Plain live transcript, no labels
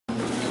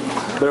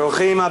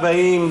Baruchim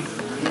Abayim,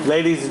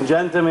 ladies and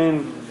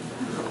gentlemen,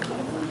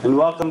 and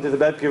welcome to the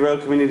Beth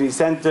Gavriel Community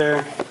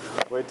Center,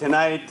 where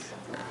tonight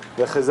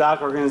the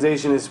CHAZAQ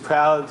organization is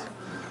proud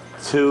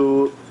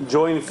to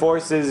join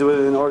forces with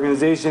an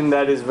organization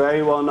that is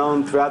very well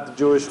known throughout the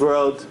Jewish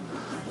world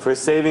for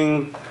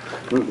saving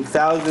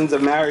thousands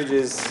of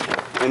marriages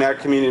in our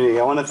community.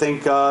 I want to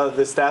thank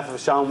the staff of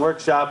Shalom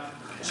Workshop,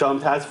 Shalom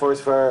Task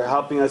Force, for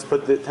helping us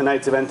put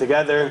tonight's event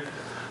together.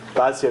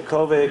 Basia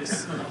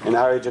Kovics and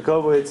Ari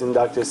Jacobowitz and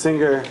Dr.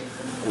 Singer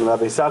and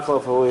Rabbi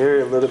Sakloff, who we'll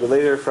hear a little bit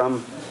later from.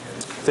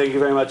 Thank you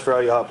very much for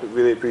all your help. We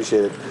really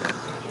appreciate it.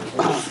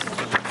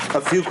 A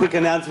few quick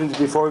announcements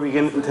before we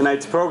begin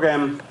tonight's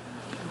program.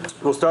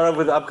 We'll start off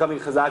with the upcoming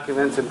CHAZAQ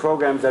events and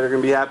programs that are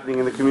going to be happening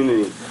in the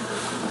community.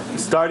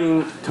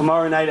 Starting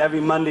tomorrow night, every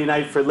Monday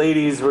night for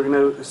ladies, we're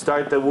going to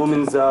start the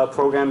women's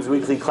programs,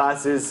 weekly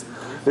classes.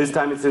 This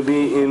time it's going to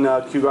be in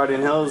Kew Garden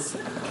Hills,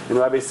 in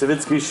Rabbi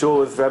Savitsky's shul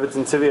with Rabbi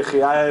Tzivia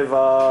Chiyayev,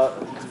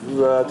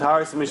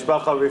 Taharas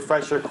Mishpacha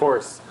refresher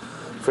course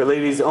for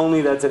ladies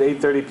only. That's at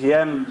 8:30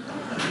 p.m.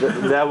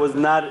 That was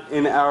not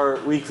in our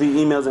weekly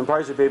emails and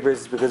parsha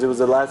papers because it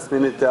was a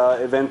last-minute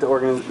event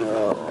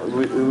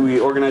we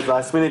organized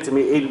last minute to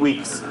be 8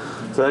 weeks. So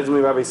that's going to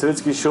be Rabbi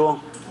Savitsky's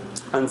shul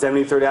on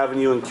 73rd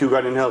Avenue in Kew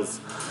Garden Hills.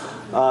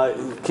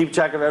 Keep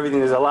track of everything.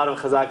 There's a lot of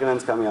CHAZAQ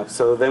events coming up.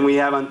 So then we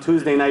have on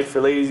Tuesday night for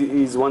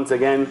ladies, once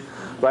again,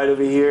 right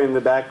over here in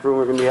the back room,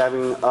 we're going to be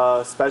having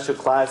a special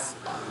class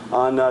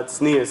on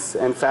tznius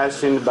and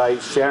fashion by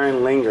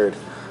Sharon Langard,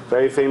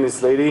 very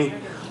famous lady.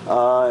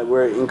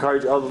 We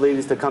encourage all the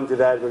ladies to come to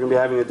that. We're going to be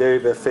having a dairy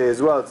buffet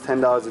as well. It's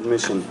 $10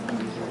 admission.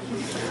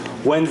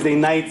 Wednesday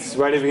nights,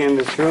 right over here in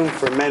this room,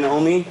 for men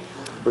only,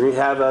 we're going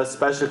to have a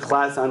special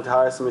class on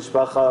Taharas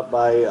Mishpacha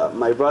by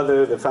my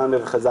brother, the founder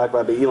of CHAZAQ,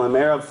 Rabbi Paysach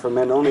Meirov, for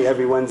men only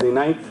every Wednesday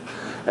night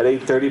at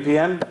 8:30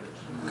 p.m.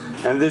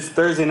 And this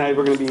Thursday night,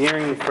 we're going to be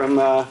hearing from,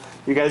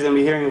 you guys are going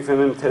to be hearing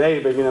from him today,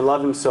 but you're going to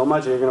love him so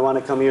much, you're going to want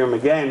to come hear him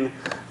again.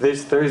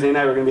 This Thursday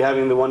night, we're going to be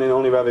having the one and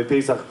only Rabbi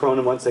Paysach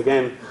Krohn once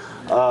again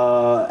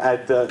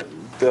at the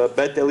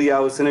Bet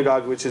Eliyahu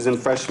Synagogue, which is in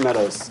Fresh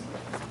Meadows.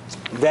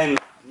 Then,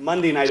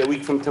 Monday night, a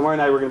week from tomorrow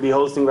night, we're going to be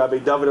hosting Rabbi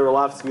David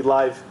Orlovsky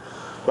live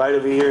right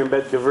over here in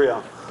Beth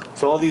Gavriel.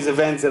 So all these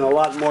events and a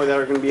lot more that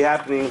are going to be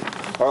happening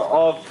are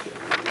all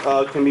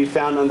can be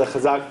found on the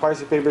CHAZAQ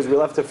parsha papers. We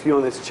left a few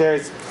on these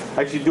chairs.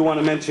 I actually do want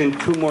to mention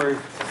two more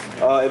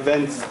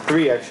events,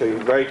 three actually,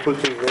 very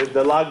quickly.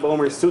 The Lag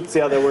BaOmer suit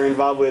sale that we're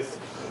involved with,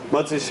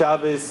 Motzei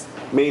Shabbos,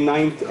 May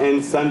 9th,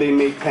 and Sunday,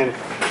 May 10th.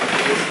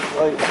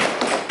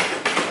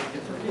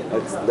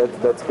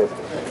 That's good.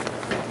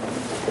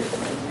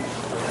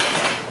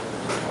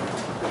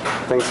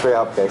 Thanks for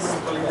your help, guys.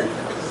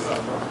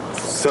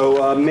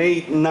 So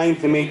May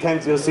 9th and May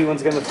 10th, you'll see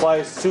once again the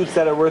flyers, suits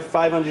that are worth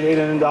 $500,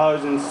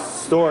 $800 in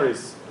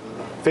stores.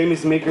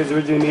 Famous makers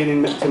originally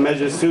made to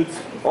measure suits.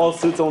 All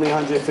suits only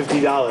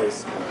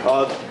 $150.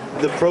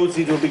 The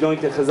proceeds will be going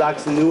to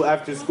CHAZAQ's new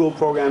after-school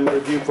program,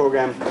 review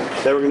program,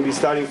 that we're going to be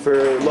starting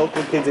for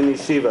local kids in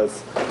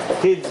yeshivas.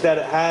 Kids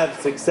that have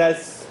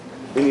success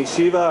in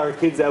yeshiva are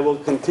kids that will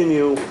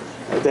continue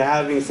to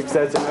having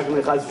success and not going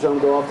to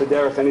go off the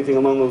derech, anything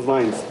along those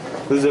lines.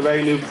 This is a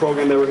very new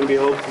program that we're going to be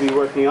hopefully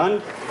working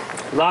on.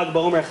 Lag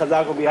BaOmer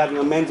CHAZAQ will be having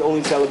a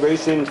men's-only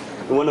celebration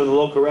in one of the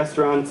local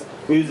restaurants.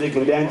 Music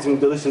and dancing,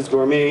 delicious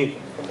gourmet.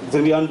 It's going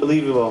to be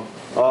unbelievable.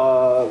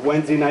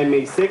 Wednesday night,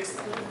 May 6th.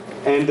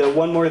 And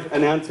one more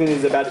announcement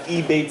is about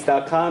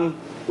ebates.com,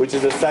 which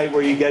is a site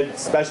where you get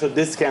special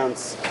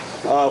discounts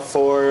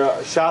for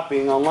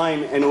shopping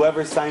online. And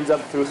whoever signs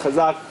up through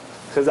CHAZAQ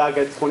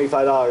gets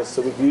 $25.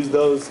 So we can use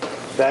those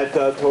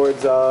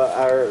towards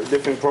our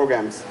different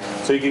programs.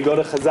 So you can go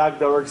to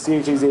CHAZAQ.org,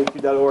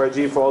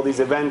 CHAZAQ.org for all these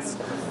events.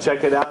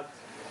 Check it out.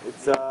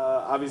 It's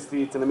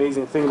obviously it's an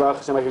amazing thing. Baruch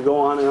Hashem, I could go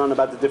on and on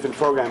about the different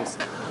programs,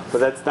 but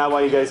that's not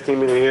why you guys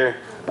came in to hear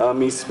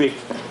me speak.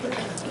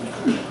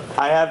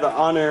 I have the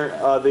honor.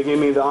 They gave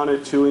me the honor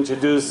to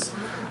introduce.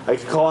 I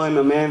could call him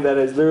a man that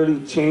has literally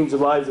changed the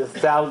lives of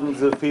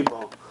thousands of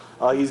people.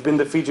 He's been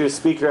the featured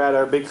speaker at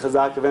our big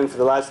CHAZAQ event for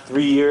the last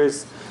 3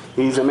 years.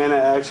 He's a man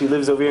that actually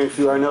lives over here in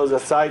Kew Garden Hills.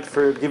 Aside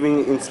for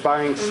giving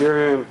inspiring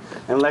shiurim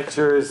and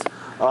lectures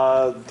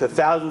to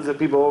thousands of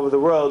people over the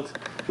world,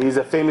 he's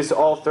a famous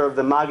author of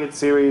the Maggid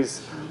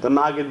Series, the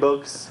Maggid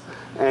books,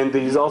 and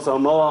he's also a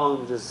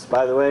mohel, just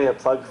by the way, a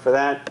plug for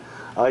that.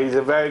 He's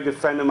a very good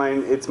friend of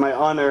mine. It's my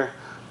honor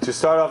to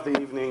start off the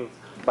evening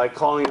by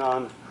calling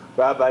on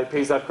Rabbi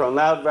Paysach Krohn.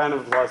 Loud round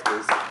of applause,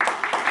 please.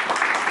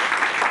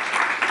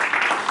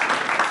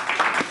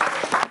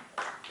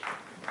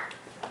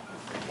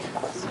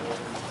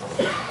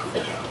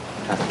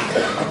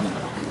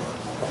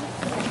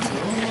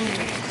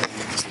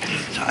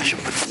 I should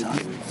put this on.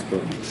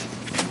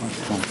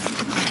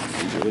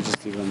 We'll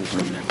just leave it on the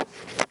screen.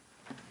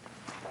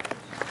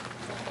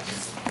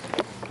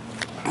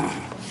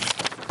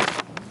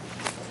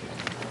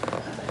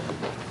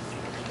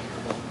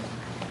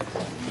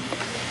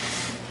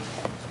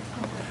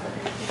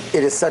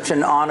 It is such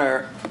an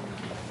honor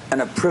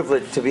and a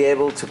privilege to be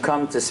able to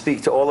come to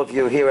speak to all of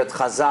you here at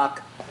CHAZAQ.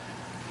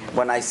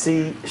 When I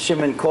see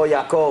Shimon Kol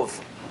Yaakov,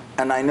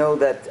 and I know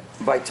that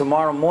by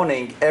tomorrow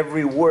morning,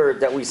 every word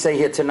that we say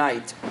here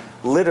tonight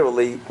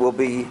literally will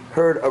be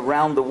heard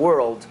around the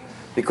world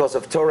because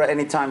of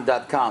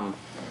TorahAnytime.com.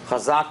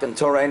 CHAZAQ and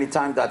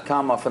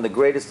TorahAnytime.com are from the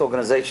greatest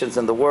organizations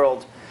in the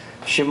world.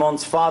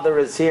 Shimon's father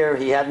is here.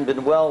 He hadn't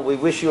been well. We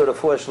wish you a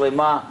refuah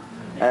shlema,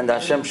 and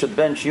Hashem should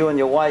bench you and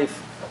your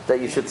wife, that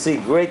you should see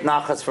great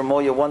nachas from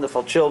all your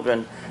wonderful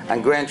children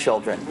and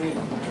grandchildren.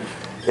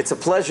 It's a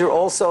pleasure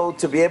also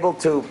to be able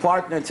to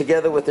partner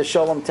together with the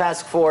Shalom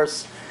Task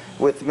Force,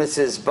 with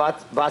Mrs.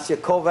 Basia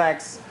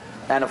Kovacs,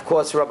 and of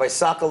course Rabbi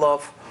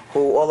Sokolov,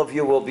 who all of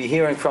you will be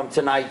hearing from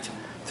tonight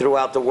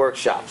throughout the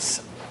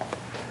workshops.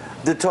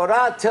 The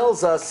Torah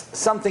tells us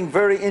something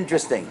very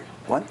interesting.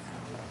 What?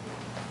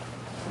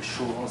 The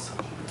shul also.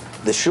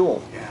 The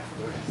shul. Yeah.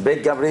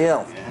 Beth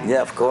Gavriel.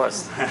 Yeah, of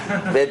course.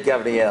 Beth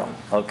Gavriel.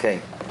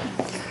 Okay.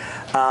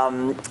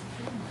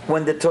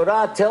 When the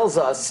Torah tells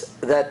us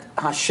that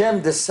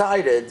Hashem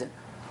decided,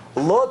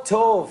 Lo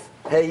tov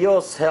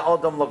heyos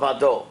he'odam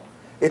levado.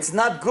 It's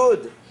not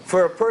good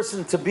for a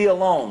person to be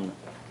alone.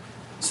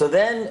 So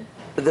then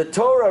the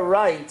Torah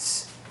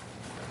writes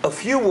a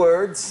few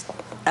words,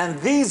 and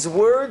these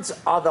words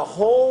are the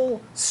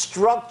whole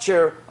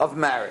structure of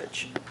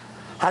marriage.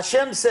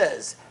 Hashem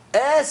says,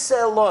 Es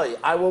Eloi,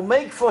 I will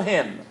make for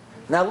him.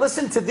 Now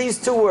listen to these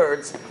two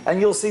words, and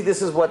you'll see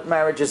this is what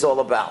marriage is all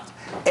about.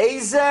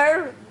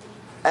 Ezer,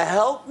 a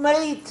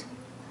helpmate,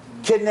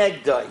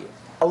 kenegdai,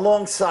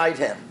 alongside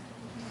him.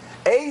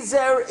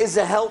 Ezer is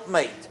a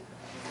helpmate.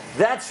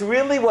 That's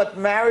really what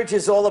marriage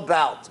is all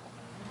about.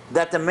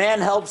 That the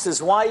man helps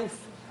his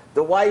wife,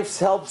 the wife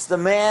helps the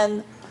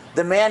man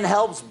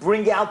helps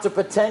bring out the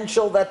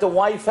potential that the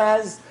wife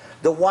has,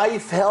 the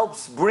wife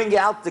helps bring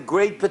out the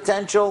great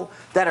potential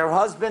that her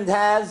husband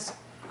has.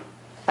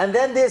 And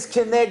then there's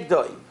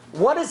kenegdai.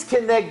 What does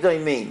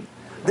kenegdai mean?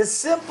 The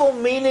simple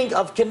meaning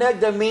of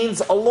kenegdai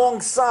means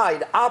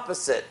alongside,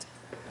 opposite.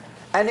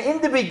 And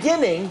in the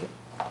beginning,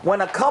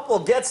 when a couple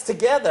gets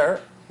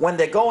together, when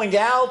they're going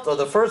out, or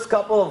the first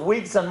couple of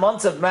weeks and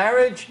months of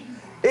marriage,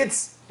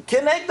 it's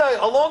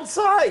kenegdai,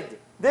 alongside.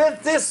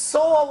 They're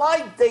so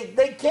alike,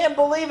 they can't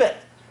believe it.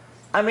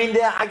 I mean,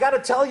 I got to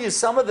tell you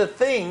some of the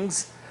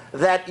things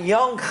that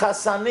young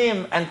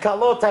chasanim and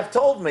kalot have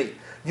told me.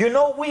 You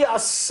know, we are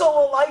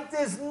so alike,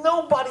 there's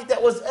nobody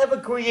that was ever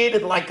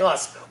created like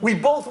us. We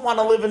both want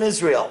to live in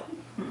Israel.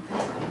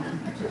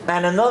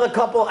 And another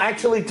couple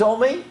actually told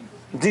me,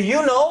 do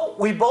you know,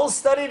 we both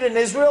studied in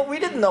Israel, we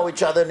didn't know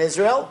each other in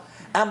Israel,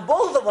 and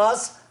both of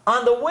us,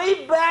 on the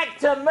way back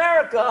to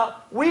America,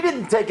 we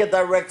didn't take a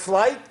direct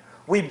flight.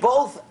 We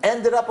both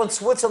ended up in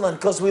Switzerland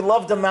because we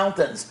love the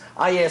mountains.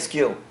 I ask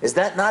you, is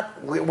that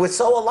not, we're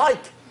so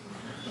alike.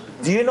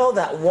 Do you know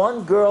that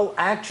one girl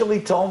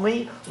actually told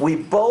me we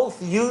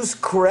both use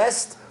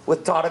Crest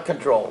with tartar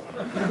control?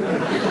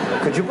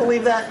 Could you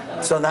believe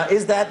that? So now,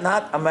 is that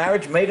not a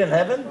marriage made in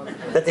heaven?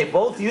 That they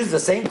both use the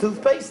same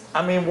toothpaste?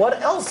 I mean, what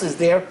else is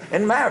there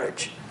in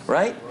marriage,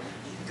 right?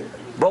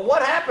 But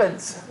what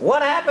happens?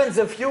 What happens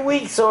a few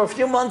weeks or a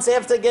few months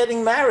after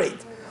getting married?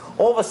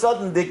 All of a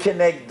sudden, the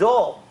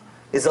kenegdo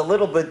is a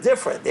little bit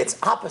different. It's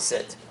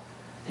opposite.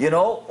 You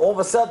know, all of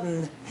a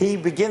sudden, he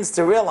begins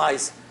to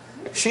realize,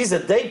 she's a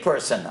day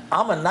person,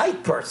 I'm a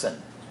night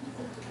person.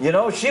 You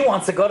know, she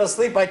wants to go to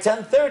sleep by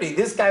 10:30.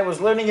 This guy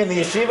was learning in the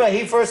yeshiva,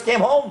 he first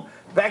came home,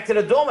 back to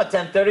the dorm at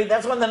 10:30,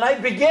 that's when the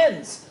night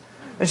begins.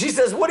 And she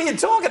says, what are you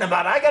talking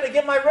about? I got to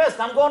get my rest,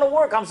 I'm going to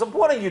work, I'm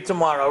supporting you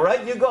tomorrow,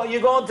 right? You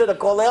going to the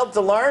kollel to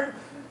learn?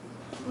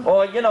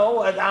 Or, you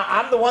know,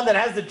 I'm the one that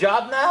has the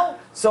job now.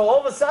 So all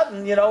of a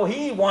sudden, you know,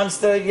 he wants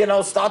to, you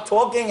know, start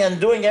talking and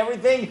doing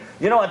everything,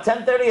 you know, at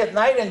 10:30 at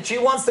night, and she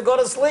wants to go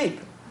to sleep.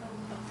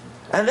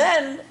 And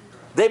then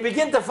they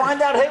begin to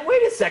find out, hey,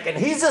 wait a second,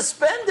 he's a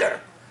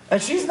spender,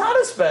 and she's not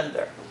a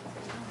spender.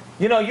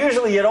 You know,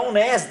 usually you don't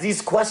ask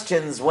these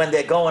questions when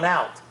they're going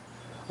out.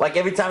 Like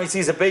every time he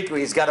sees a bakery,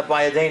 he's got to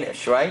buy a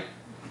Danish, right?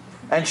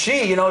 And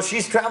she, you know,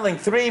 she's traveling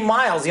 3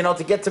 miles, you know,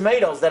 to get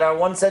tomatoes that are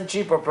 1 cent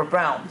cheaper per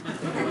pound.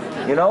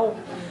 You know?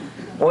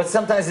 Or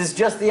sometimes it's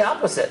just the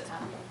opposite.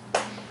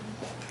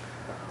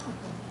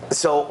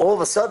 So all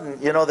of a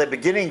sudden, you know, they're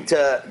beginning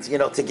to, you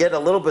know, to get a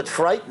little bit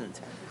frightened.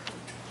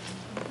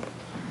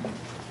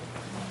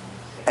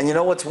 And you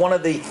know what's one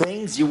of the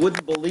things you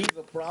wouldn't believe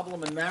a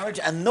problem in marriage?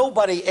 And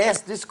nobody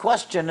asked this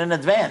question in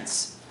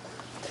advance.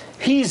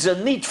 He's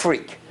a neat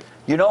freak.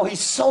 You know, he's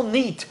so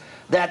neat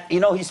that, you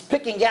know, he's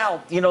picking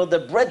out, you know, the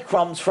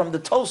breadcrumbs from the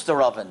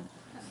toaster oven.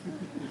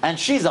 And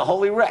she's a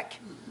holy wreck.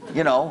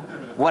 You know,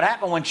 what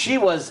happened when she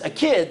was a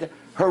kid,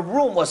 her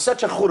room was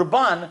such a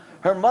churban,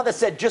 her mother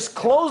said, just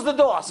close the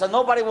door so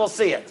nobody will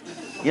see it.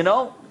 You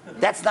know,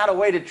 that's not a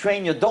way to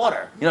train your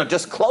daughter. You know,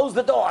 just close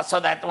the door so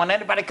that when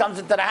anybody comes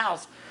into the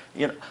house,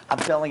 you know, I'm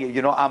telling you,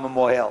 you know, I'm a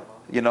mohel.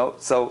 You know,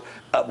 so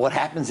what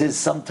happens is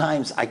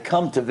sometimes I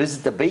come to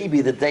visit the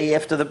baby the day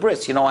after the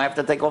bris. You know, I have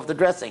to take off the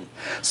dressing.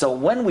 So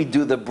when we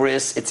do the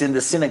bris, it's in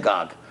the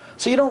synagogue.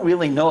 So you don't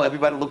really know.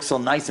 Everybody looks so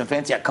nice and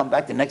fancy. I come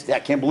back the next day, I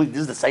can't believe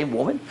this is the same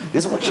woman.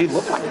 This is what she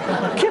looked like.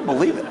 I can't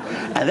believe it.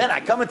 And then I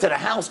come into the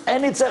house,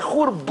 and it's a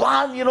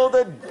churban. You know,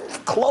 the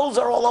clothes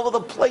are all over the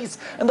place,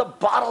 and the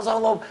bottles are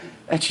all over.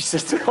 And she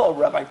says to me, "Oh,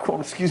 Rabbi Krohn,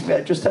 excuse me,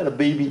 I just had a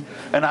baby."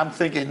 And I'm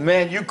thinking,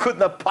 man, you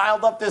couldn't have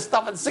piled up this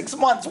stuff in 6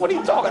 months. What are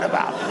you talking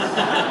about?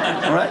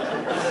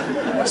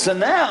 Right? So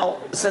now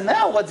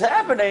what's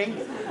happening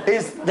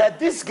is that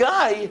this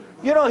guy,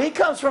 you know, he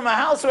comes from a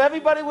house where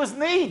everybody was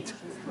neat.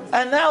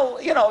 And now,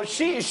 you know,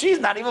 she's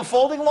not even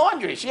folding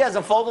laundry. She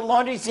hasn't folded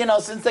laundry, you know,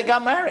 since they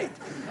got married.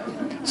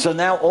 So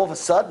now all of a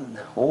sudden,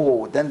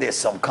 then there's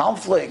some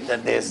conflict,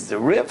 and there's the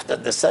rift, the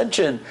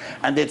dissension,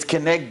 and it's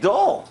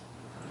kenegdo.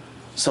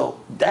 So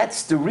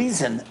that's the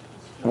reason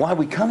why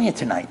we come here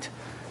tonight.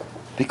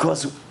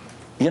 Because,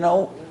 you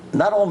know,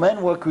 not all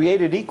men were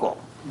created equal.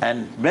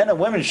 And men and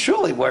women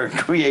surely weren't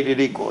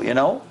created equal, you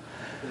know.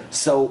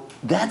 So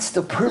that's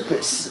the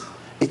purpose.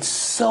 It's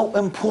so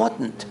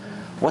important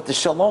what the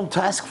Shalom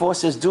Task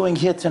Force is doing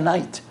here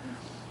tonight.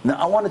 Now,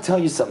 I want to tell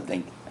you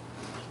something.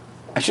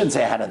 I shouldn't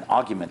say I had an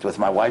argument with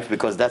my wife,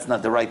 because that's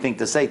not the right thing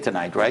to say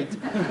tonight, right?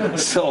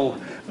 So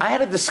I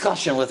had a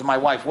discussion with my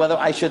wife whether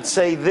I should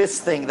say this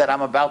thing that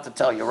I'm about to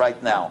tell you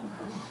right now.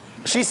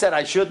 She said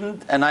I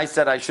shouldn't, and I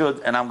said I should,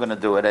 and I'm going to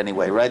do it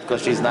anyway, right?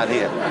 Because she's not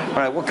here.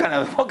 All right, what kind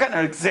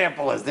of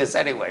example is this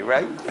anyway,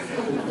 right?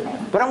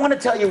 But I want to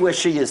tell you where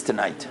she is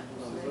tonight.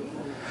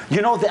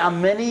 You know, there are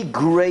many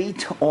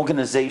great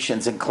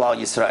organizations in Klal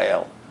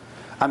Yisrael.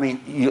 I mean,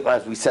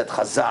 as we said,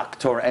 CHAZAQ,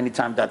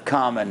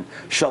 TorahAnytime.com, and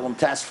Shalom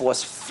Task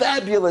Force,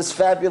 fabulous,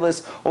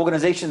 fabulous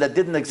organization that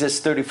didn't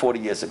exist 30, 40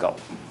 years ago.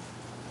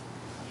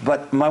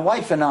 But my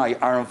wife and I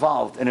are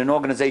involved in an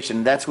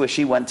organization, that's where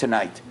she went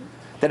tonight,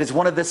 that is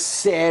one of the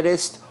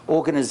saddest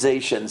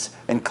organizations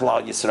in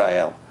Klal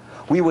Yisrael.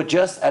 We were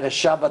just at a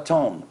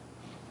Shabbaton.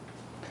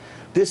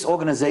 This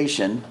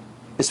organization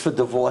is for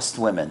divorced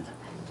women.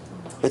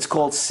 It's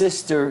called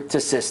Sister to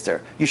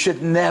Sister. You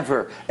should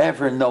never,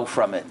 ever know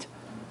from it.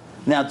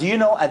 Now, do you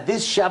know at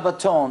this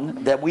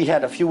Shabbaton that we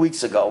had a few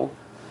weeks ago,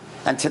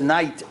 and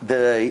tonight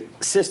the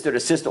Sister to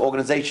Sister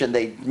organization,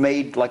 they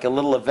made like a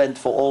little event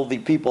for all the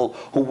people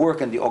who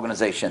work in the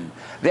organization.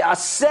 There are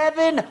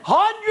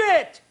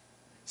 700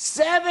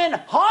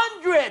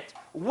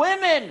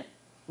 women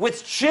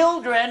with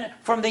children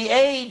from the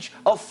age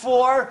of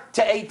 4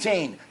 to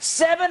 18.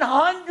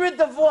 700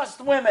 divorced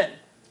women.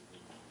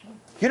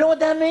 You know what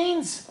that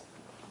means?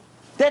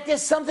 That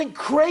there's something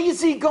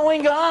crazy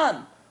going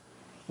on.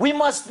 We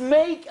must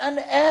make an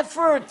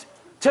effort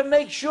to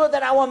make sure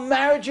that our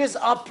marriages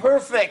are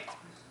perfect.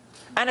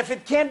 And if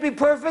it can't be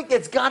perfect,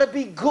 it's got to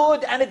be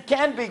good, and it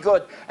can be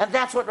good. And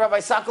that's what Rabbi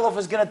Sokolov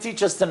is going to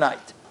teach us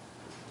tonight.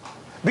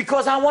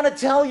 Because I want to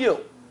tell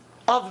you,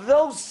 of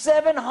those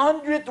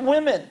 700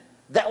 women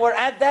that were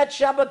at that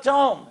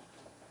Shabbaton,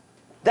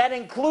 that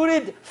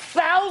included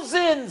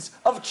thousands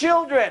of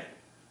children,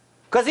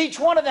 because each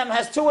one of them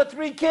has 2 or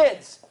 3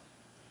 kids.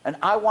 And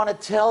I want to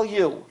tell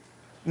you,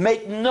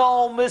 make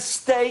no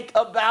mistake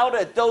about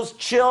it, those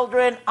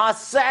children are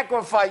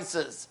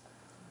sacrifices.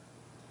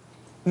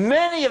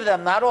 Many of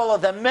them, not all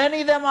of them, many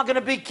of them are going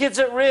to be kids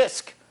at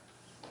risk.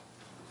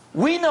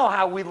 We know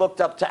how we looked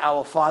up to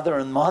our father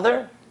and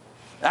mother.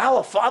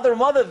 Our father and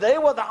mother, they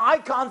were the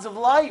icons of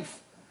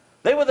life.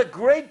 They were the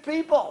great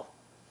people.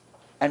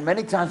 And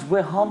many times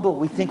we're humble.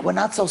 We think we're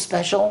not so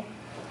special.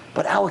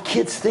 But our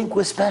kids think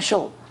we're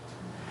special.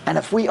 And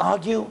if we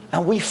argue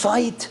and we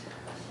fight,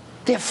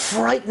 they're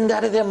frightened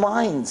out of their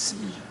minds.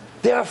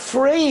 They're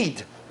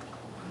afraid.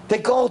 They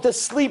go to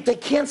sleep. They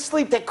can't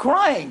sleep. They're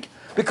crying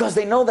because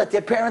they know that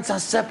their parents are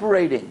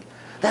separating.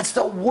 That's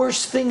the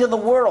worst thing in the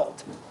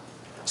world.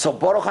 So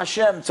Baruch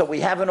Hashem, so we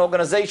have an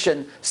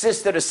organization,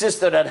 Sister to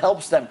Sister, that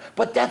helps them.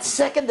 But that's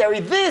secondary.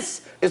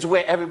 This is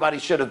where everybody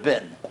should have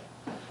been.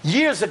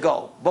 Years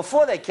ago,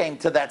 before they came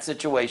to that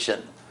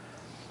situation.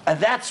 And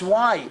that's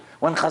why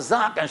when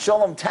CHAZAQ and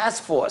Shalom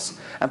Task Force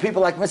and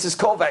people like Mrs.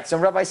 Kovacs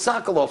and Rabbi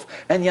Sokolov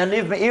and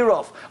Yaniv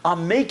Meirov are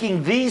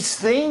making these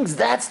things,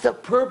 that's the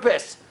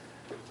purpose.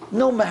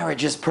 No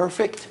marriage is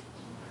perfect.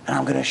 And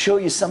I'm going to show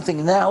you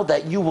something now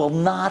that you will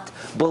not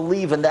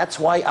believe, and that's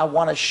why I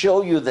want to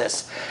show you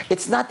this.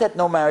 It's not that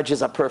no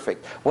marriages are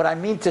perfect. What I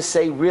mean to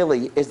say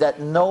really is that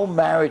no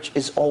marriage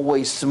is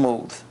always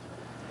smooth.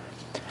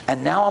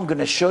 And now I'm going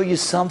to show you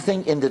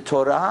something in the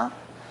Torah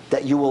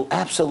that you will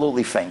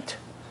absolutely faint.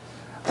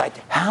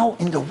 Like, how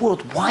in the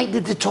world, why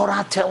did the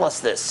Torah tell us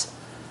this?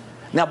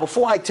 Now,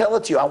 before I tell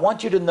it to you, I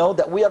want you to know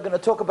that we are going to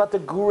talk about the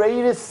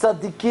greatest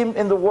tzaddikim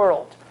in the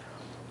world.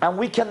 And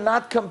we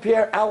cannot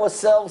compare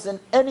ourselves in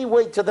any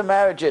way to the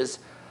marriages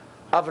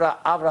of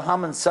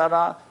Abraham and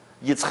Sarah,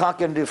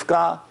 Yitzchak and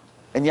Rivka,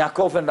 and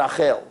Yaakov and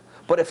Rachel.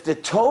 But if the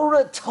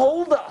Torah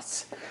told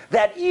us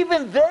that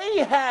even they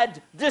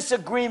had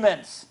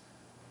disagreements,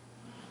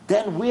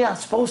 then we are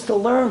supposed to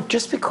learn.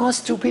 Just because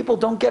 2 people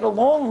don't get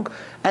along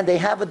and they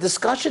have a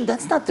discussion,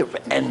 that's not the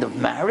end of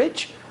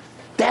marriage.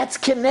 That's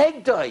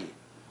kenegdai.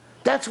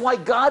 That's why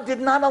God did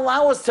not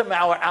allow us to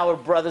marry our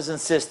brothers and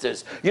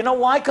sisters. You know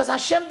why? Because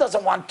Hashem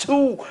doesn't want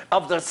two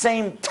of the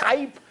same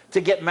type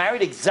to get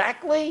married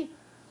exactly.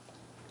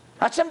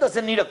 Hashem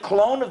doesn't need a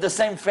clone of the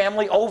same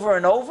family over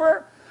and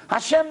over.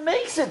 Hashem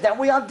makes it that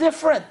we are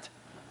different.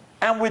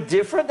 And we're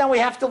different, and we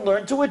have to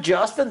learn to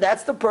adjust, and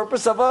that's the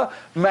purpose of a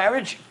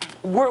marriage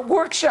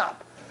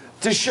workshop,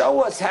 to show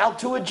us how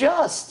to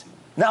adjust.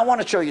 Now I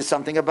want to show you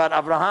something about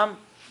Abraham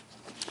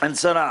and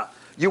Sarah.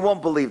 You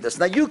won't believe this.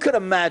 Now you could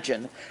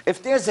imagine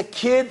if there's a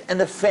kid in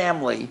the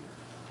family,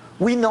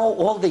 we know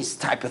all these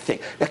type of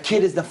things. A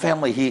kid is in the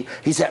family,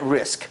 he's at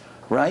risk,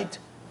 right?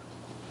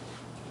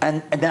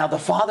 And now the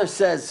father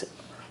says,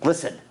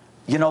 listen,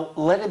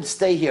 let him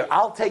stay here.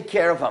 I'll take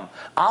care of him.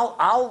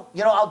 I'll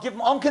give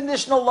him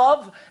unconditional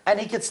love, and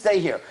he could stay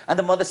here. And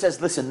the mother says,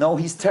 listen, no,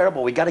 he's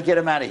terrible. We got to get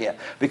him out of here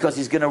because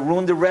he's going to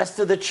ruin the rest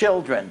of the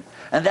children.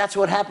 And that's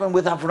what happened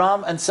with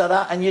Avram and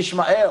Sarah and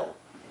Yishmael.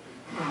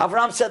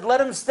 Avram said,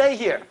 let him stay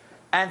here.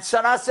 And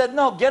Sarah said,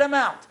 no, get him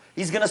out.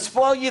 He's going to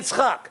spoil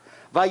Yitzchak.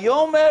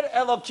 Vayomer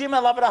Elokim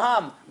el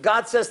Abraham.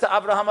 God says to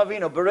Abraham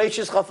Avinu,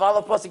 Bereshis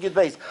Chafal Pasuk Yud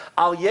Beis,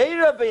 Al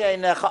Yeira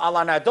B'Yeinecha Al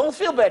Anar. Don't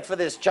feel bad for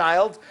this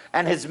child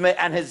and his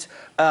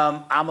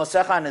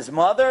Amosecha and his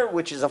mother,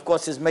 which is of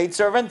course his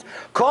maidservant.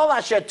 Kol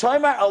Asher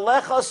Toimer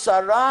Alecha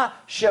Sarah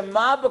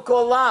Shema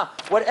B'Kolah.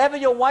 Whatever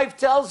your wife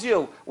tells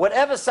you,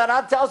 whatever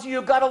Sarah tells you,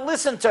 you got to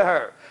listen to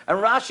her.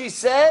 And Rashi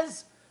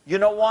says, you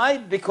know why?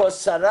 Because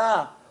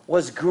Sarah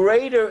was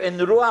greater in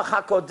Ruach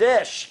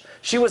HaKodesh.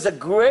 She was a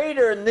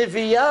greater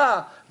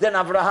Niviyah than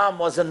Abraham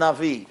was a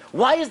Navi.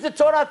 Why is the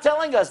Torah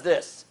telling us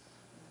this?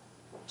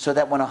 So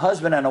that when a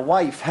husband and a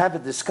wife have a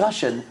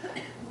discussion,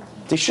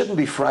 they shouldn't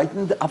be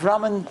frightened.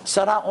 Abraham and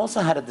Sarah also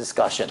had a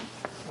discussion.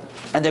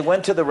 And they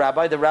went to the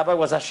rabbi. The rabbi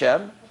was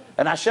Hashem.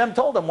 And Hashem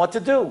told them what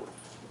to do.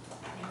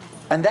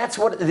 And that's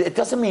what, it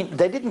doesn't mean,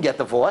 they didn't get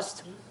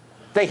divorced.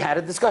 They had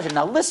a discussion.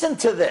 Now listen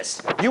to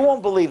this. You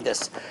won't believe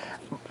this.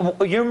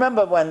 You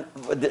remember when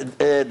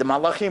the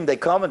Malachim, they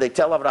come and they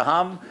tell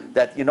Abraham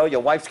that, your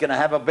wife's going to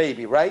have a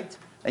baby, right?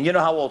 And you know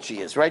how old she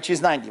is, right?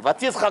 She's 90.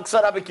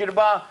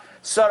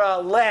 Sarah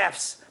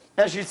laughs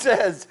and she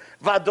says,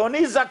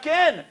 Vadoni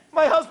Zaken,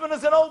 my husband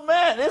is an old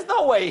man. There's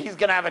no way he's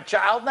going to have a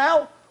child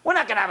now. We're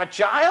not going to have a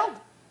child.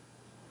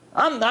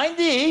 I'm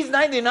 90, he's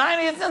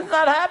 99, it's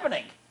not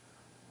happening.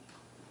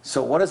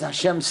 So what does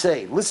Hashem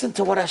say? Listen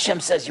to what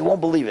Hashem says. You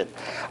won't believe it.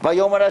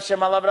 Vayomer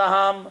Hashem al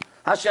Abraham.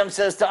 Hashem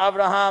says to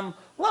Abraham,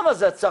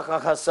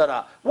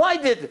 why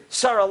did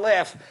Sarah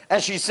laugh?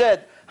 And she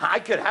said, I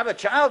could have a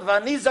child.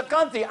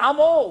 I'm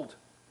old.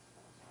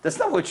 That's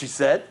not what she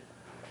said.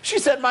 She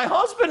said, my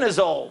husband is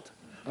old.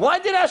 Why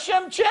did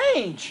Hashem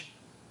change?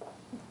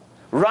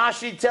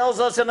 Rashi tells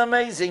us an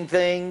amazing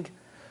thing.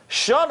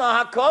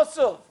 Shana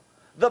HaKosov.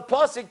 The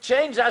Pasuk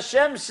changed,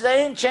 Hashem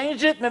saying,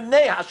 changed it,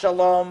 Mimnei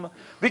HaShalom,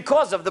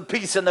 because of the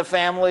peace in the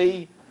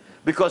family.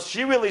 Because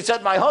she really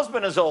said, my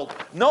husband is old.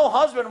 No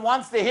husband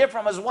wants to hear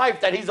from his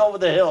wife that he's over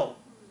the hill.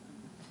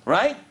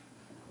 Right?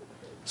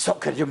 So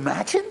could you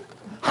imagine?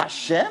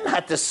 Hashem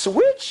had to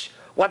switch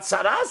what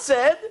Sarah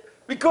said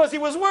because he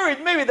was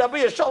worried maybe there'll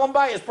be a Shalom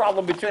bias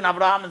problem between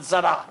Abraham and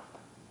Sarah.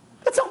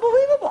 That's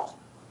unbelievable.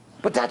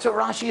 But that's what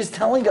Rashi is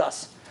telling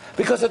us.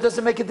 Because it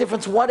doesn't make a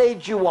difference what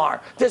age you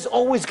are. There's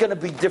always going to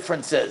be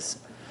differences.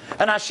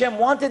 And Hashem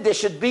wanted there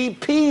should be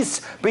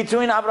peace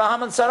between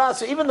Abraham and Sarah.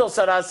 So even though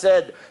Sarah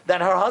said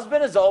that her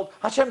husband is old,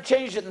 Hashem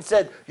changed it and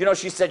said,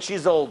 she said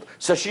she's old,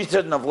 so she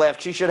shouldn't have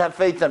left. She should have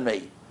faith in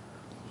me.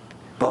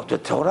 But the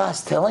Torah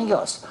is telling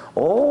us,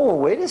 oh,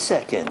 wait a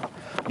second.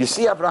 You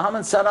see, Abraham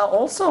and Sarah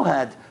also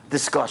had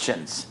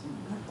discussions.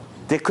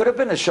 There could have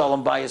been a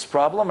Shalom bias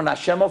problem, and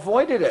Hashem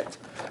avoided it.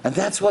 And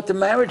that's what the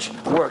marriage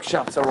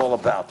workshops are all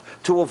about.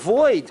 To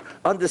avoid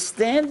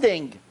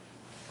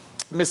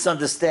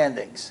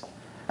misunderstandings.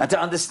 And to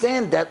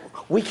understand that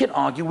we can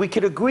argue, we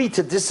can agree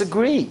to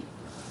disagree.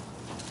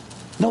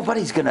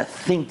 Nobody's going to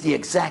think the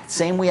exact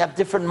same. We have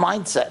different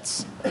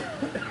mindsets.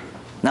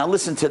 Now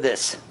listen to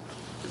this.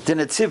 The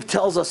Netziv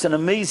tells us an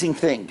amazing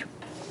thing.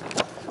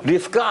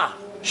 Rivka,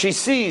 she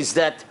sees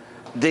that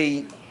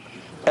the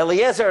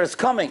Eliezer is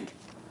coming.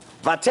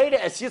 Vateda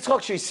es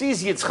Yitzchak, she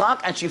sees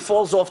Yitzchak and she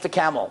falls off the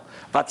camel.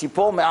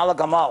 Vatipol me'ala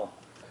gamal.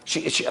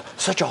 She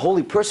such a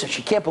holy person.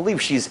 She can't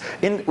believe she's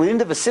in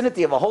the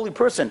vicinity of a holy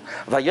person.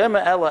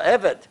 Vayomer ela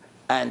Eved,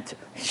 and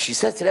she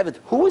says to Eved,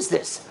 "Who is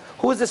this?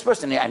 Who is this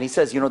person?" And he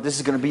says, "This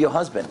is going to be your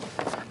husband."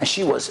 And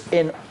she was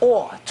in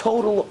awe,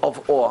 total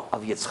of awe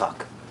of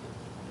Yitzchak.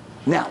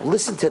 Now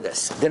listen to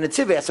this. The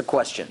Netziv asks a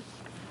question.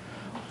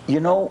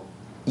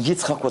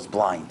 Yitzchak was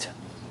blind.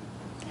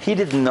 He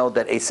didn't know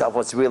that Esav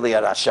was really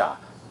a Rasha.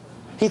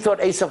 He thought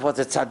Esav was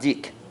a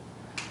tzaddik.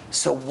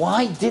 So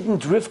why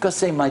didn't Rivka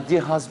say, my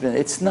dear husband,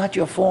 it's not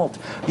your fault.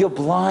 You're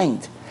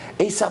blind.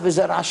 Esav is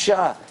a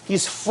Rasha.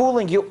 He's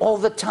fooling you all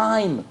the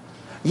time.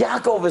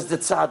 Yaakov is the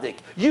tzaddik.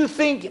 You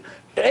think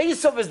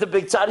Esav is the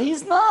big tzaddik.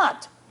 He's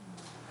not.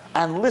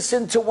 And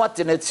listen to what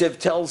the Netziv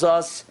tells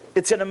us.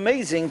 It's an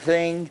amazing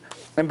thing.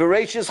 In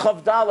Bereshis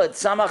Chavdalet,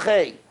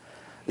 Samachei,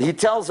 he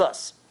tells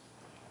us,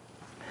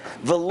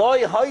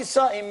 V'loy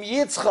hoisa im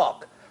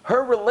Yitzchak.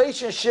 Her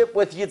relationship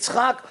with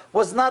Yitzchak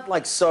was not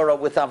like Sarah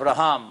with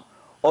Abraham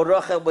or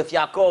Rachel with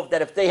Yaakov,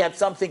 that if they had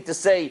something to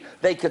say,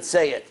 they could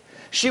say it.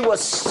 She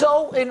was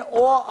so in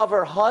awe of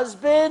her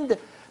husband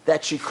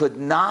that she could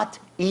not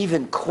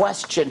even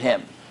question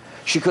him.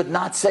 She could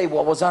not say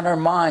what was on her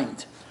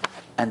mind.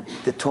 And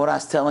the Torah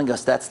is telling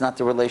us that's not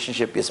the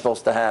relationship you're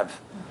supposed to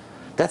have.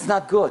 That's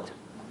not good.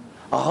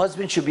 A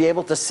husband should be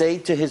able to say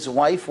to his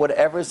wife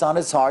whatever's on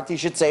his heart. He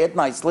should say it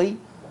nicely.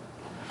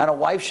 And a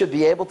wife should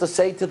be able to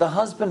say to the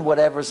husband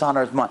whatever's on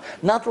her mind.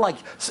 Not like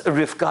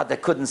Rivka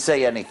that couldn't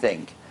say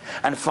anything.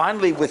 And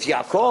finally with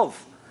Yaakov,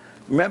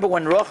 remember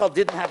when Rachel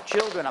didn't have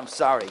children, I'm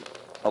sorry.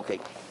 Okay,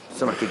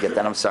 someone could get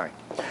that, I'm sorry.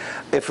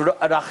 If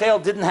Rachel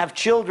didn't have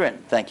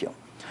children, thank you.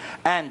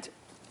 And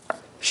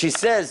she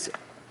says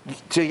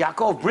to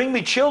Yaakov, bring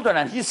me children.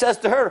 And he says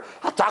to her,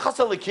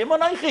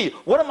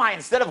 what am I,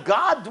 instead of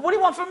God? What do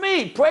you want from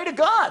me? Pray to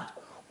God.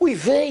 Uy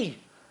vey.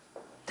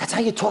 That's how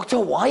you talk to a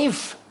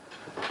wife.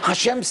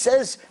 Hashem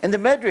says in the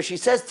Medrash, he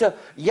says to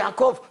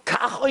Yaakov,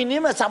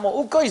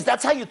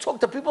 that's how you talk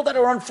to people that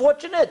are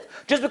unfortunate.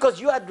 Just because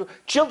you had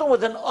children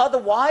with other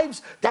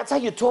wives, that's how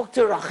you talk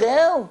to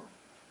Rachel.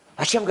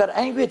 Hashem got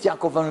angry at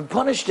Yaakov and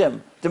punished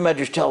him, the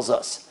Medrash tells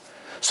us.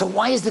 So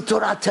why is the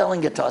Torah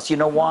telling it to us? You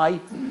know why?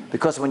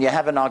 Because when you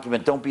have an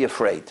argument, don't be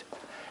afraid.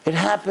 It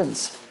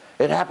happens.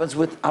 It happens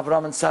with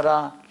Abraham and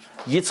Sarah.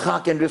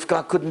 Yitzchak and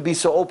Rivka couldn't be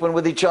so open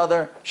with each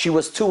other. She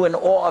was too in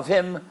awe of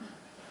him.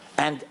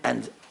 And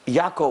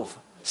Yaakov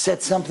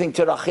said something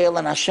to Rachel,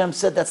 and Hashem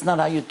said, that's not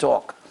how you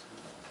talk.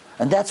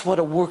 And that's what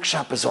a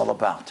workshop is all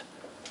about.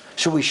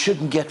 So we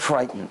shouldn't get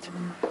frightened.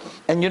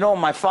 And you know,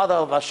 my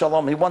father,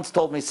 Shalom, he once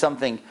told me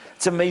something.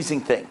 It's an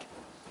amazing thing.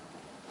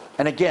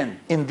 And again,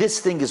 in this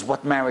thing is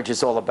what marriage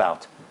is all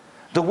about.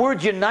 The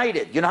word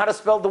united, you know how to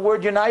spell the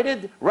word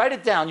united? Write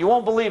it down, you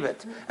won't believe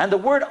it. And the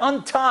word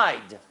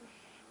untied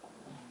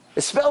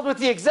is spelled with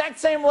the exact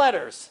same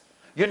letters.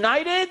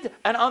 United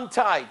and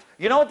untied.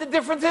 You know what the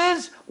difference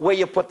is? Where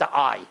you put the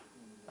I.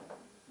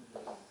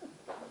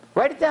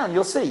 Write it down,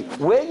 you'll see.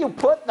 Where you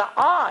put the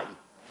I.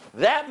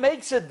 That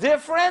makes a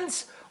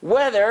difference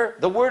whether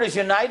the word is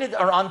united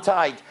or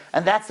untied.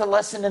 And that's the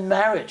lesson in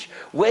marriage.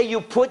 Where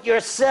you put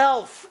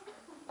yourself.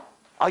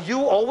 Are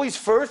you always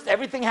first?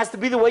 Everything has to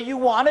be the way you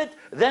want it?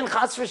 Then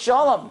chas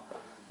v'shalom.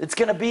 It's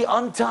going to be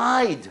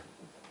untied.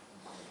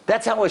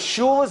 That's how a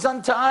shul is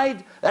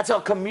untied. That's how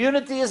a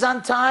community is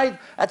untied.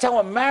 That's how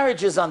a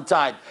marriage is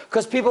untied.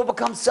 Because people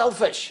become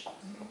selfish.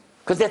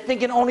 Because they're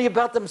thinking only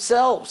about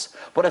themselves.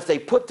 But if they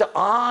put the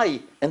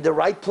I in the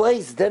right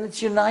place, then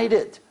it's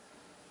united.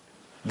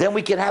 Then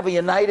we can have a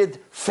united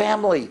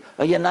family,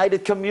 a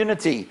united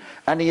community,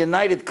 and a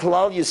united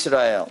Klal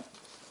Yisrael.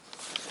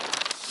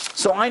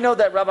 So I know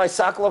that Rabbi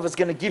Sokolov is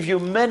going to give you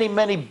many,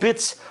 many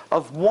bits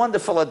of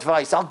wonderful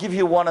advice. I'll give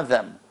you one of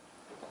them.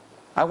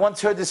 I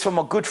once heard this from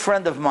a good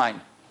friend of mine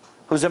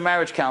who's a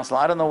marriage counselor.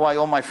 I don't know why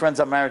all my friends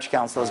are marriage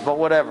counselors, but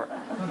whatever.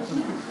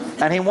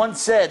 And he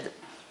once said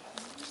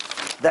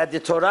that the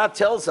Torah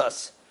tells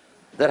us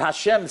that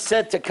Hashem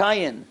said to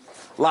Cain,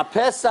 La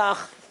Pesach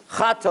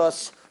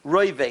chatos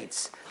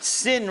roivetz.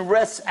 Sin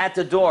rests at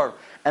the door.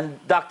 And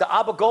Dr.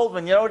 Abba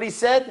Goldman, you know what he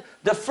said?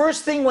 The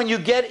first thing when you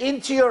get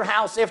into your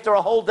house after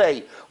a whole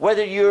day,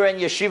 whether you're in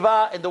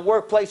yeshiva, in the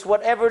workplace,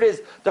 whatever it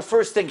is, the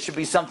first thing should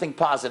be something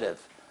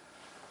positive.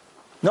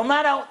 No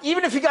matter,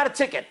 even if you got a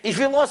ticket, if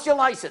you lost your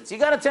license, you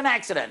got into an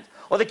accident,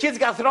 or the kids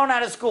got thrown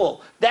out of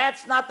school,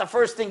 that's not the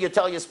first thing you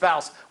tell your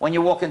spouse when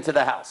you walk into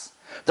the house.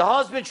 The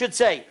husband should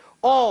say,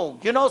 oh,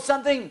 you know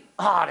something?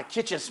 Ah, the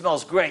kitchen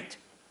smells great.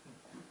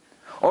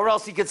 Or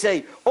else he could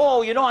say,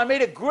 oh, you know, I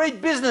made a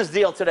great business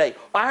deal today.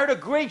 I heard a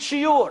great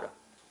shiur.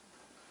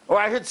 Or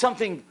I heard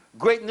something,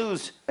 great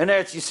news in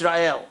Eretz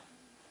Yisrael.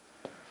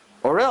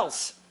 Or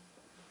else,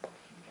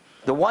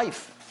 the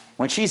wife,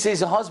 when she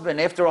sees a husband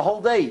after a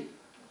whole day,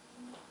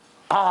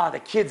 ah, the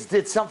kids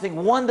did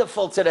something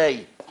wonderful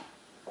today.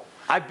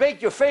 I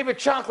baked your favorite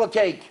chocolate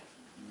cake.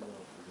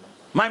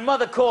 My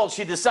mother called,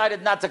 she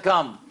decided not to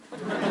come.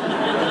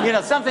 You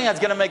know, something that's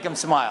going to make him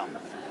smile.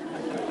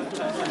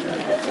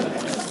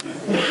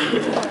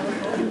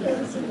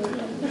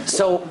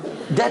 So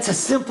that's a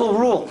simple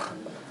rule.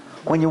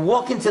 When you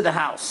walk into the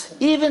house,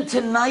 even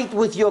tonight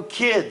with your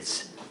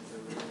kids,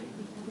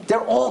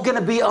 they're all going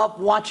to be up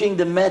watching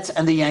the Mets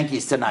and the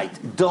Yankees tonight.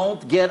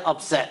 Don't get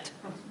upset.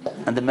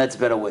 And the Mets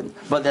better win.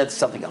 But that's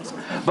something else.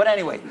 But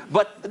anyway,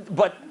 but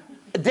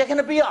they're going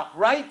to be up,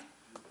 right?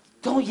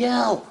 Don't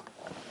yell.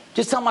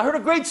 Just tell them, I heard a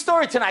great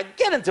story tonight.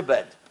 Get into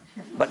bed.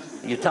 But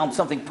you tell them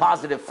something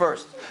positive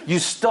first. You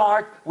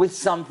start with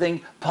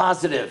something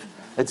positive.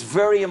 It's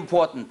very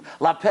important.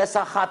 La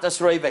Pesach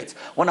chatas roivetz.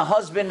 When a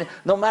husband,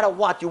 no matter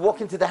what, you walk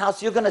into the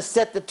house, you're going to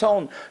set the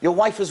tone. Your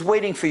wife is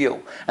waiting for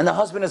you. And the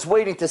husband is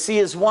waiting to see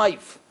his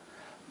wife.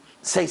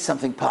 Say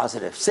something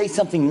positive. Say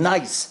something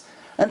nice.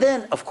 And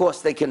then, of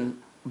course, they can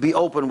be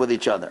open with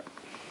each other.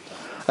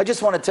 I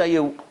just want to tell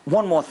you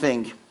one more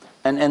thing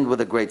and end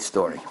with a great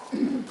story.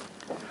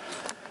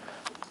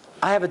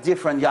 I have a dear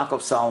friend,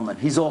 Yaakov Solomon.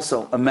 He's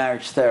also a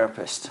marriage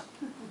therapist.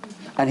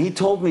 And he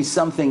told me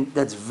something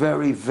that's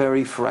very,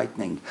 very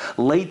frightening.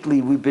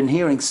 Lately, we've been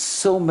hearing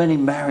so many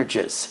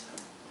marriages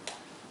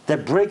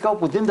that break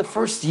up within the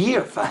first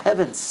year, for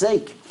heaven's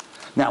sake.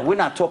 Now, we're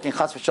not talking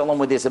chas v'shalom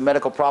where there's a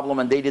medical problem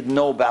and they didn't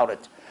know about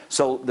it.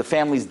 So the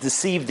families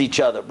deceived each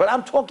other. But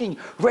I'm talking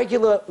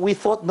regular, we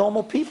thought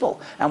normal people.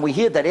 And we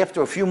hear that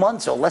after a few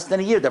months or less than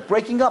a year, they're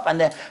breaking up and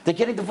they're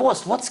getting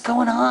divorced. What's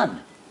going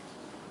on?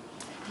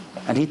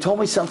 And he told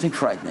me something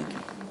frightening.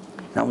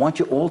 And I want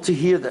you all to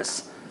hear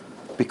this,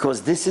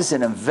 because this is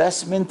an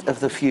investment of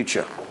the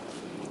future.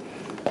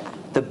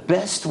 The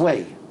best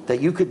way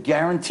that you could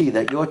guarantee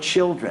that your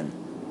children,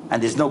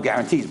 and there's no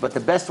guarantees, but the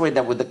best way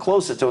that we're the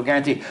closest to a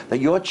guarantee that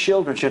your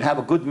children should have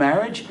a good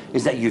marriage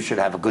is that you should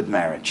have a good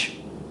marriage.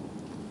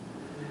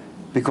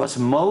 Because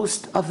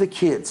most of the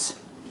kids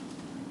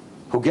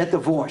who get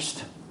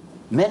divorced,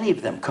 many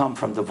of them come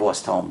from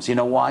divorced homes. You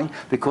know why?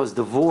 Because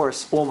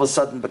divorce all of a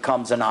sudden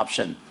becomes an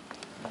option.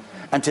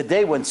 And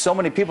today, when so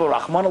many people,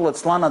 Rahman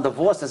al-Islan, are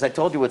divorced, as I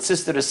told you, it's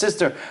sister to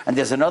sister, and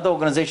there's another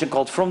organization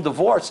called From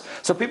Divorce,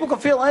 so people can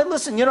feel, hey,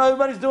 listen,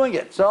 everybody's doing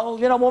it, so,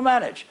 we'll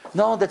manage.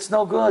 No, that's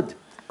no good.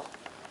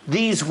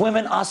 These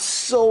women are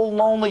so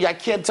lonely. I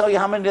can't tell you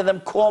how many of them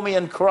call me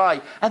and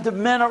cry. And the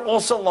men are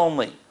also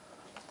lonely.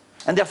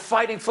 And they're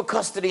fighting for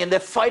custody, and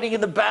they're fighting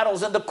in the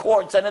battles and the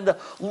courts and in the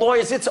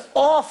lawyers. It's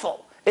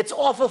awful. It's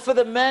awful for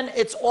the men.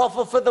 It's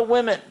awful for the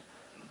women.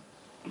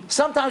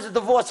 Sometimes a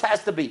divorce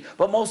has to be,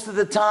 but most of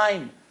the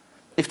time,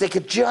 if they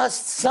could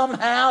just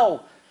somehow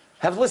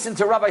have listened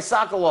to Rabbi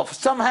Sokolov,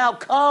 somehow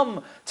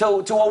come to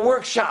a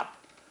workshop,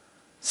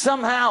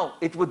 somehow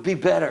it would be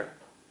better.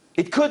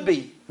 It could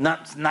be,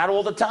 not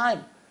all the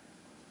time.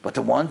 But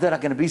the ones that are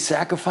going to be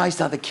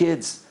sacrificed are the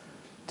kids.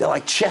 They're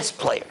like chess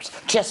players,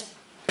 chess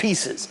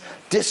pieces.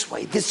 This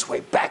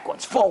way,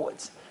 backwards,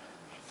 forwards.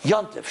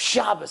 Yontif,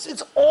 Shabbos,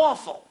 it's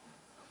awful.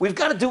 We've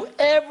got to do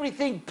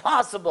everything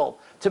possible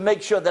to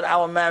make sure that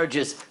our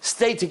marriages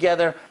stay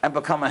together and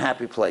become a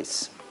happy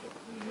place.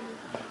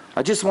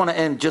 I just want to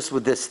end just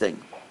with this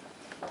thing.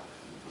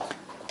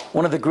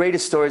 One of the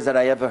greatest stories that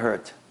I ever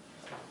heard.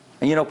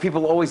 And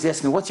people always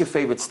ask me, what's your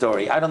favorite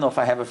story? I don't know if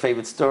I have a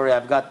favorite story.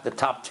 I've got the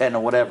top 10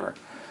 or whatever.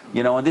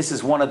 And this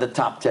is one of the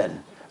top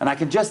 10. And I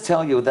can just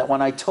tell you that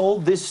when I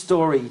told this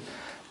story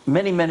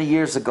many, many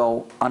years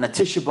ago on a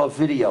Tisha B'Av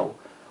video,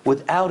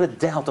 without a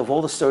doubt of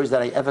all the stories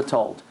that I ever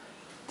told,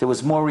 there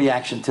was more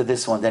reaction to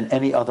this one than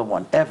any other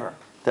one ever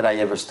that I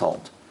ever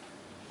told.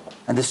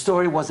 And the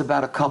story was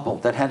about a couple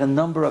that had a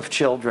number of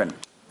children.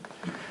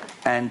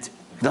 And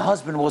the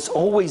husband was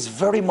always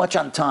very much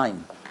on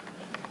time.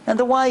 And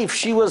the wife,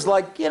 she was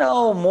like,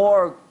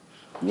 more,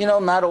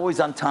 not always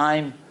on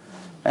time.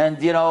 And,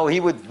 he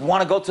would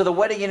want to go to the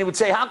wedding and he would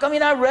say, how come you're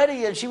not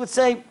ready? And she would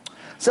say,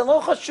 it's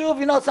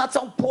not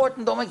so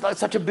important. Don't make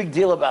such a big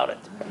deal about it.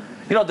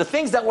 The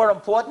things that were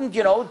important,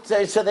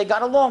 so they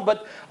got along.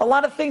 But a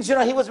lot of things, he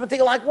was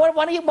thinking like,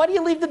 why do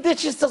you leave the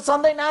dishes till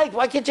Sunday night?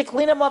 Why can't you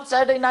clean them up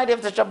Saturday night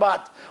after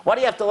Shabbat? Why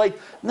do you have to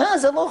no,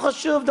 Zelo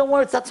Chashuv, don't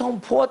worry, it's not so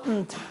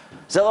important.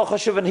 Zelo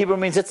Chashuv in Hebrew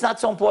means it's not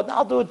so important.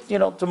 I'll do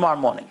it, tomorrow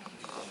morning.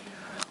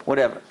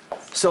 Whatever.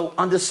 So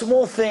on the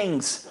small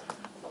things,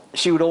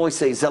 she would always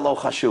say, Zelo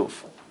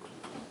Chashuv.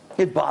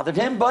 It bothered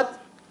him, but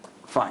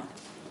fine.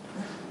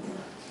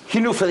 He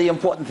knew for the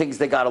important things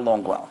they got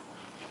along well.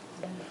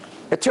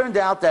 It turned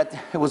out that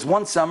it was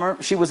one summer,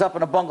 she was up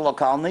in a bungalow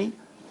colony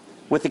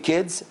with the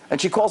kids, and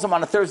she calls him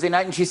on a Thursday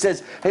night and she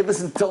says, hey,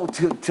 listen,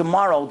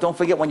 tomorrow, don't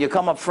forget, when you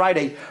come up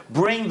Friday,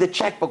 bring the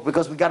checkbook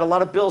because we got a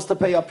lot of bills to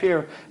pay up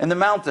here in the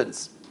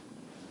mountains.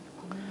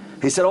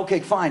 He said, okay,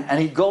 fine. And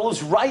he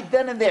goes right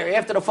then and there,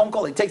 after the phone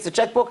call, he takes the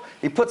checkbook,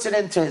 he puts it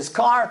into his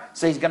car,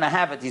 so he's going to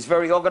have it. He's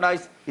very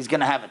organized, he's going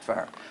to have it for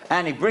her.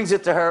 And he brings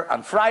it to her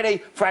on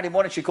Friday. Friday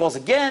morning, she calls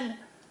again.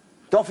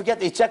 Don't forget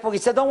the checkbook. He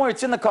said, don't worry,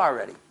 it's in the car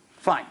already.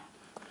 Fine.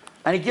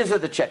 And he gives her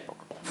the checkbook.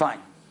 Fine.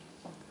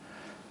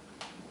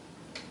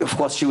 Of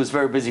course, she was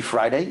very busy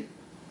Friday.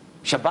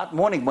 Shabbat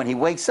morning, when he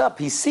wakes up,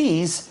 he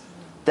sees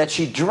that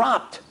she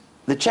dropped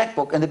the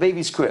checkbook in the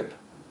baby's crib.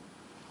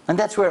 And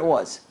that's where it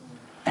was.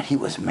 And he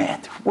was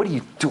mad. What are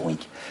you doing?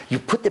 You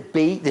put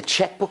the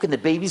checkbook in the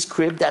baby's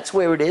crib, that's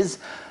where it is?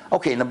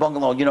 Okay, in the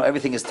bungalow,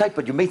 everything is tight,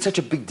 but you made such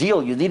a big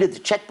deal. You needed the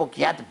checkbook,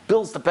 you had the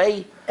bills to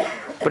pay.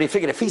 But he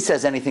figured if he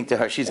says anything to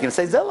her, she's going to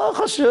say, Zelo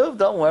Chashuv,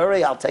 don't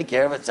worry, I'll take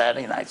care of it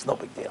Saturday night, it's no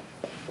big deal.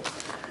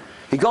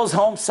 He goes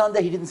home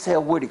Sunday, he didn't say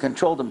a word, he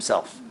controlled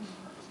himself.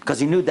 Because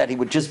he knew that he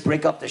would just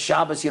break up the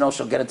Shabbos,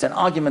 she'll get into an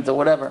argument or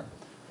whatever.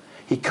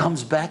 He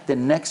comes back the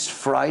next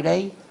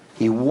Friday,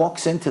 he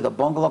walks into the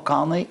bungalow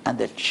colony and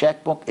the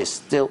checkbook is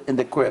still in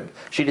the crib.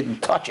 She didn't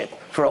touch it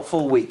for a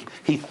full week.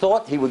 He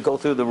thought he would go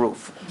through the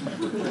roof.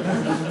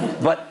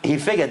 But he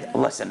figured,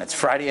 listen, it's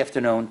Friday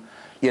afternoon,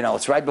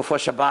 it's right before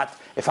Shabbat.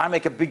 If I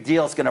make a big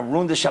deal, it's going to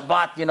ruin the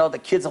Shabbat, the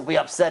kids will be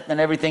upset and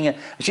everything. And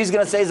she's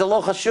going to say,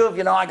 Zelo Chashuv,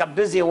 I got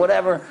busy or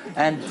whatever.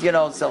 And,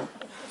 so,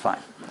 fine.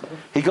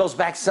 He goes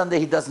back Sunday,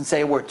 he doesn't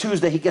say a word.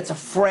 Tuesday, he gets a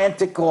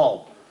frantic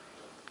call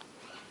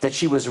that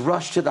she was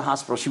rushed to the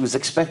hospital. She was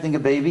expecting a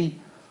baby.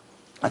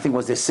 I think it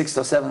was their 6th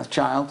or 7th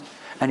child.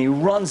 And he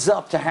runs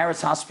up to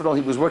Harris Hospital.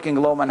 He was working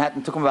in Lower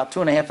Manhattan. It took him about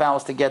 2.5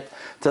 hours to get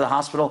to the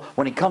hospital.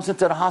 When he comes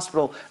into the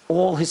hospital,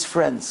 all his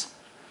friends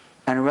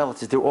and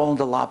relatives, they're all in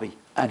the lobby.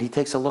 And he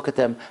takes a look at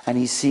them and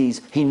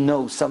he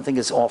knows something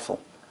is awful.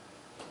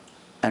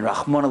 And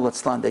Rahman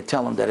al-Islam, they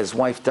tell him that his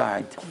wife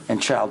died in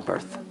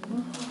childbirth.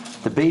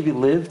 The baby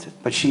lived,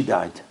 but she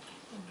died.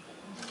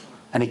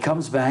 And he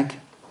comes back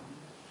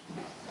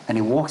and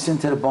he walks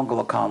into the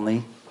bungalow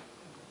calmly,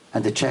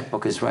 and the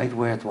checkbook is right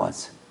where it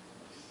was.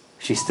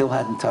 She still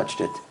hadn't touched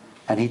it.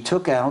 And he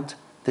took out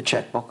the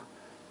checkbook,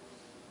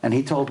 and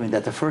he told me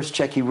that the first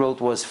check he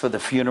wrote was for the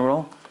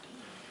funeral,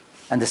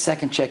 and the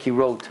second check he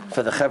wrote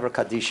for the Chevra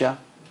Kadisha.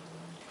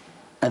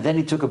 And then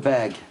he took a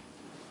bag,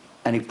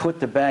 and he put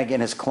the bag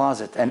in his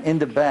closet, and in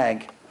the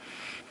bag,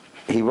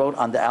 he wrote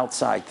on the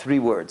outside 3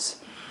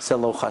 words,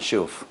 Selo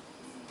Chashuv.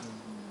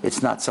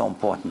 It's not so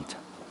important.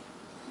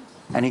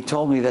 And he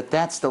told me that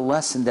that's the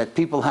lesson that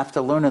people have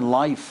to learn in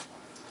life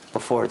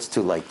before it's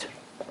too late.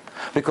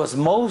 Because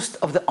most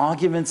of the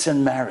arguments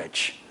in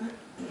marriage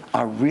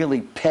are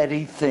really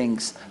petty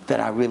things that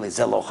are really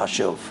Zelo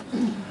Chashuv.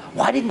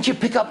 Why didn't you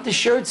pick up the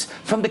shirts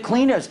from the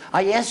cleaners?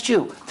 I asked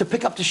you to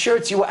pick up the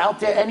shirts. You were out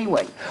there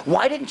anyway.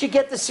 Why didn't you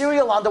get the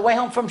cereal on the way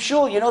home from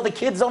shul? You know the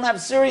kids don't have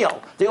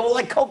cereal. They all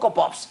like Cocoa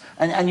Puffs,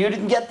 and you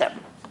didn't get them.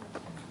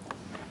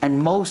 And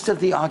most of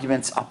the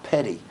arguments are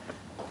petty.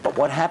 But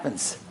what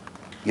happens?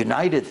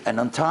 United and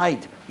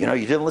untied. You know,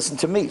 you didn't listen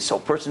to me. So a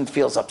person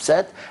feels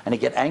upset and they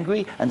get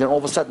angry, and then all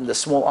of a sudden the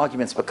small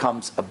arguments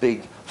becomes a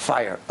big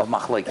fire of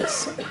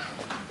machlekes.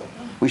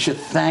 We should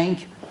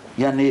thank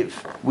Yaniv.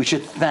 We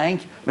should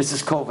thank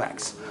Mrs.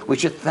 Kovacs. We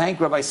should thank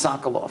Rabbi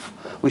Sokolov.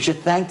 We should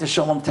thank the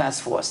Shalom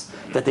Task Force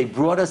that they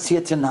brought us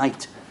here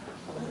tonight,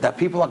 that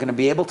people are going to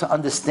be able to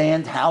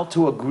understand how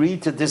to agree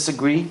to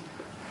disagree,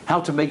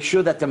 how to make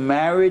sure that the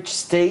marriage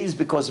stays,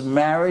 because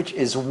marriage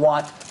is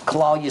what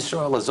Klal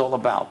Yisrael is all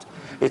about.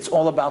 It's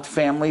all about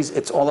families.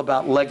 It's all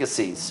about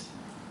legacies.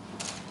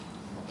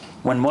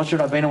 When Moshe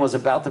Rabbeinu was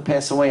about to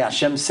pass away,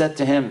 Hashem said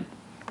to him,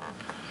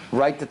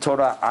 write the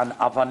Torah on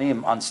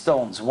avanim, on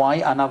stones.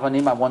 Why on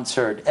avanim? I once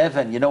heard.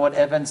 Even. You know what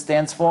Even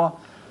stands for?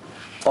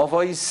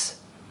 Ovois,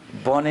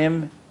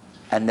 bonim,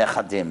 and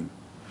nechadim.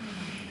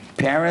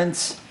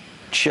 Parents,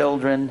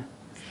 children,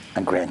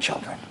 and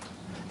grandchildren.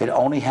 It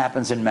only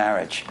happens in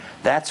marriage.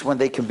 That's when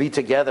they can be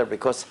together,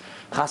 because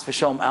chas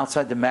v'sholom,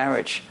 outside the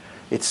marriage,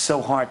 it's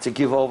so hard to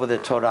give over the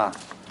Torah.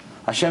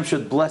 Hashem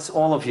should bless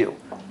all of you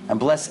and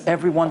bless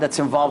everyone that's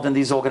involved in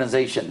these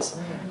organizations,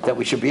 that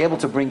we should be able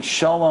to bring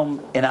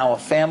shalom in our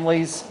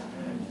families.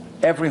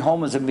 Every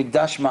home is a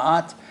mikdash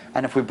ma'at,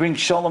 and if we bring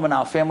shalom in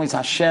our families,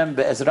 Hashem,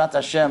 be'ezrat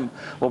Hashem,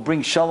 will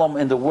bring shalom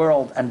in the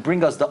world and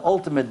bring us the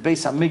ultimate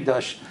Beis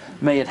HaMikdash.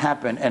 May it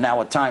happen in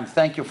our time.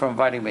 Thank you for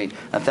inviting me,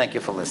 and thank you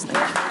for listening.